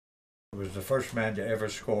He was the first man to ever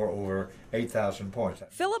score over 8,000 points.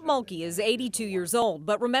 Philip Mulkey is 82 years old,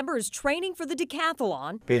 but remembers training for the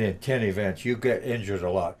decathlon. Being in 10 events, you get injured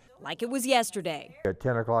a lot. Like it was yesterday. At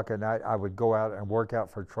 10 o'clock at night, I would go out and work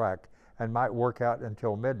out for track and might work out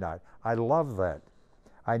until midnight. I love that.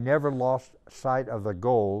 I never lost sight of the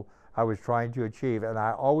goal I was trying to achieve, and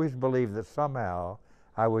I always believed that somehow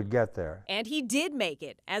I would get there. And he did make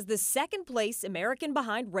it as the second-place American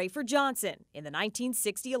behind Rayford Johnson in the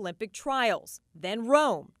 1960 Olympic trials, then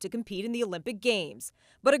Rome to compete in the Olympic Games.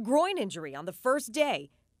 But a groin injury on the first day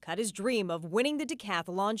cut his dream of winning the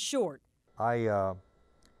decathlon short. I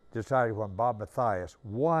decided when Bob Mathias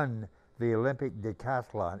won the Olympic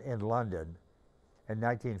decathlon in London in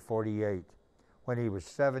 1948, when he was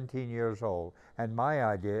 17 years old, and my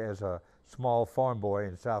idea as a small farm boy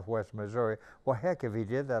in southwest Missouri, well, heck, if he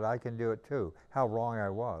did that, I can do it too. How wrong I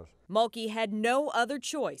was. Mulkey had no other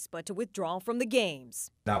choice but to withdraw from the games.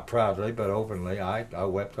 Not proudly, but openly, I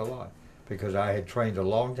wept a lot because I had trained a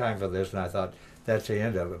long time for this, and I thought, that's the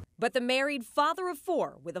end of it. But the married father of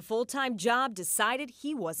 4 with a full-time job decided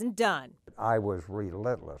he wasn't done. I was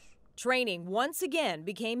relentless. Training once again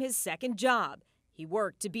became his second job. He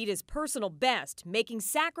worked to beat his personal best, making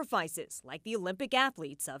sacrifices like the Olympic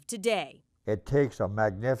athletes of today. It takes a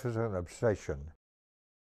magnificent obsession.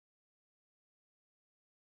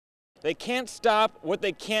 They can't stop what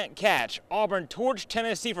they can't catch. Auburn torched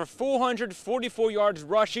Tennessee for 444 yards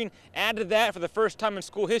rushing. Add to that, for the first time in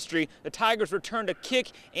school history, the Tigers returned a kick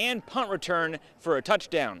and punt return for a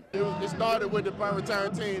touchdown. It started with the punt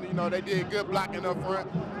return team. You know, they did good blocking up front.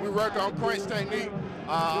 We work on crunch technique.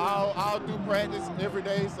 I'll do practice every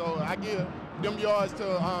day, so I give them yards to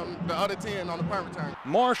the other 10 on the punt return.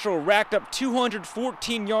 Marshall racked up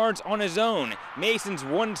 214 yards on his own. Mason's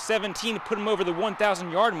 117 put him over the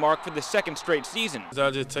 1,000-yard mark for the second straight season.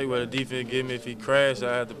 I'll just take what the defense gave me. If he crashed,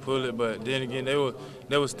 I had to pull it. But then again, they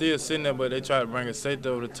were still sitting there, but they tried to bring a safety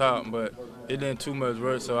over the top. But it didn't too much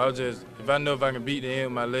work. So I'll just, if I know if I can beat the end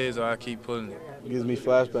with my legs, I'll keep pulling it. It gives me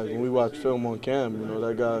flashbacks when we watch film on Cam. You know,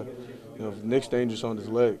 that guy, you know, Nick's dangerous on his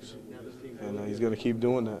legs. And he's going to keep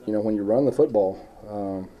doing that. You know, when you run the football,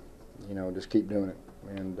 you know, just keep doing it.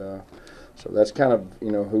 And so that's kind of,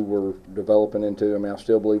 you know, who we're developing into. I mean, I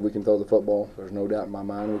still believe we can throw the football. There's no doubt in my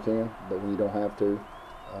mind we can. But when you don't have to,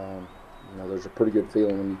 you know, there's a pretty good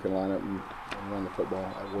feeling when you can line up and run the football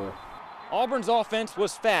as well. Auburn's offense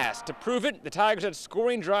was fast. To prove it, the Tigers had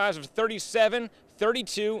scoring drives of 37,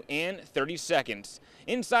 32, and 30 seconds.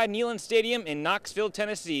 Inside Neyland Stadium in Knoxville,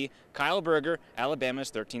 Tennessee, Kyle Berger, Alabama's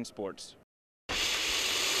 13 Sports.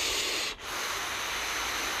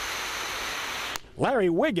 Larry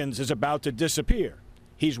Wiggins is about to disappear.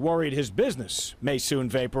 He's worried his business may soon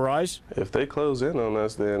vaporize. If they close in on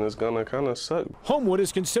us, then it's going to kind of suck. Homewood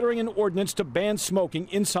is considering an ordinance to ban smoking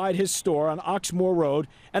inside his store on Oxmoor Road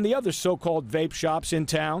and the other so-called vape shops in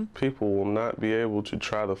town. People will not be able to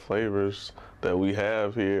try the flavors that we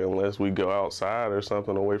have here unless we go outside or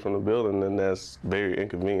something away from the building, and that's very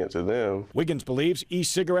inconvenient to them. Wiggins believes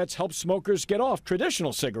e-cigarettes help smokers get off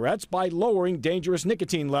traditional cigarettes by lowering dangerous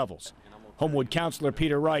nicotine levels. Homewood councilor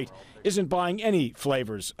Peter Wright isn't buying any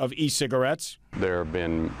flavors of e-cigarettes. There have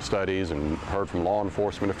been studies and heard from law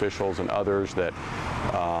enforcement officials and others that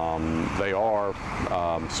they are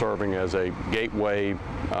serving as a gateway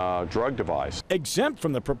drug device. Exempt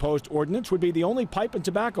from the proposed ordinance would be the only pipe and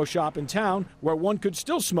tobacco shop in town where one could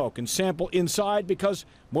still smoke and sample inside because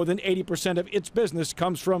more than 80% of its business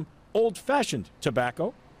comes from old-fashioned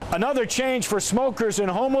tobacco. Another change for smokers in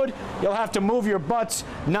Homewood, you'll have to move your butts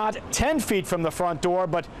not 10 feet from the front door,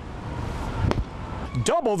 but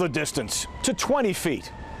double the distance to 20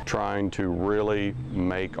 feet. Trying to really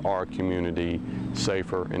make our community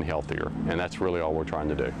safer and healthier, and that's really all we're trying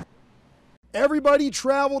to do. Everybody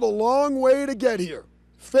traveled a long way to get here.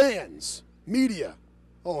 Fans, media,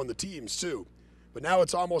 and the teams too. But now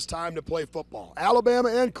it's almost time to play football. Alabama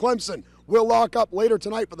and Clemson will lock up later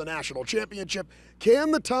tonight for the national championship.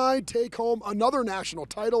 Can the Tide take home another national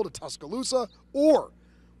title to Tuscaloosa, or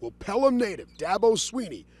will Pelham native Dabo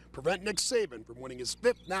Swinney prevent Nick Saban from winning his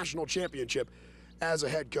 5th national championship as a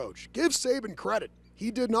head coach? Give Saban credit.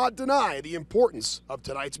 He did not deny the importance of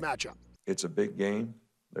tonight's matchup. It's a big game.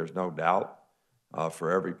 There's no doubt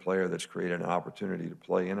for every player that's created an opportunity to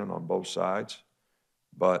play in it on both sides.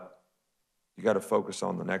 But you got to focus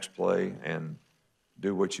on the next play and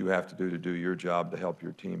do what you have to do your job to help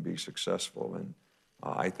your team be successful. And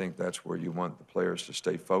I think that's where you want the players to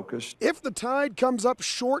stay focused. If the Tide comes up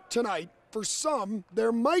short tonight, for some,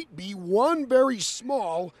 there might be one very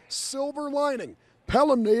small silver lining.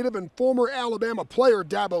 Pelham native and former Alabama player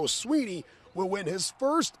Dabo Swinney will win his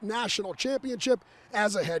first national championship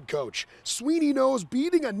as a head coach. Sweeney knows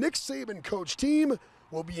beating a Nick Saban coach team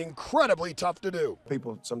will be incredibly tough to do.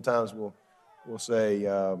 People sometimes will say,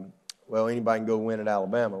 well, anybody can go win at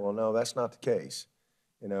Alabama. Well, no, that's not the case.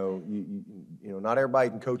 You know, not everybody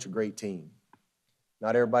can coach a great team.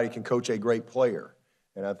 Not everybody can coach a great player.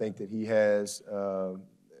 And I think that he has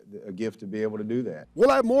a gift to be able to do that. We'll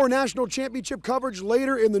have more national championship coverage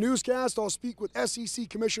later in the newscast. I'll speak with SEC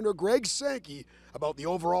Commissioner Greg Sankey about the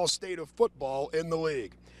overall state of football in the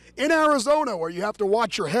league. In Arizona, where you have to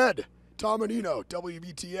watch your head, Tom Menino,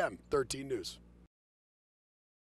 WBTM 13 News.